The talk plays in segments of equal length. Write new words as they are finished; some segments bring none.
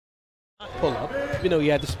pull-up. You know, he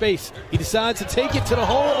had the space. He decides to take it to the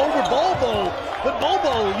hole over Bol Bol, but Bol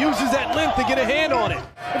Bol uses that length to get a hand on it.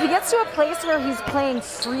 If he gets to a place where he's playing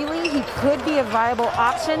freely, he could be a viable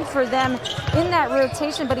option for them in that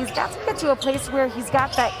rotation, but he's got to get to a place where he's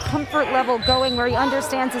got that comfort level going, where he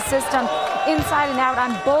understands the system inside and out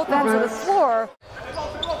on both ends of the floor.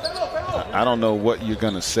 I don't know what you're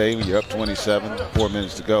going to say when you're up 27, 4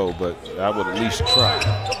 minutes to go, but I would at least try.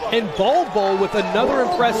 And Bol Bol with another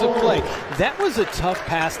impressive play. That was a tough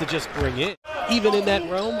pass to just bring in. Even in that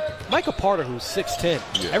realm, Micah Parter, who's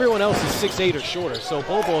 6'10", everyone else is 6'8" or shorter, so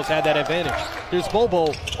Bol Bol's had that advantage. Here's Bol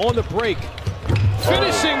Bol on the break,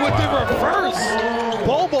 finishing with the reverse.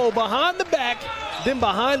 Bol Bol behind the back, then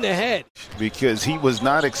behind the head. Because he was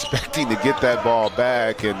not expecting to get that ball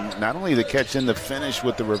back, and not only the catch in the finish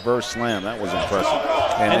with the reverse slam, that was impressive.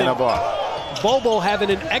 And then a block. Bol Bol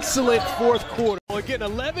having an excellent fourth quarter. We're getting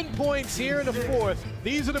 11 points here in the fourth.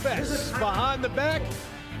 These are the best. Behind the back,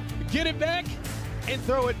 get it back, and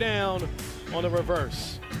throw it down on the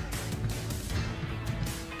reverse.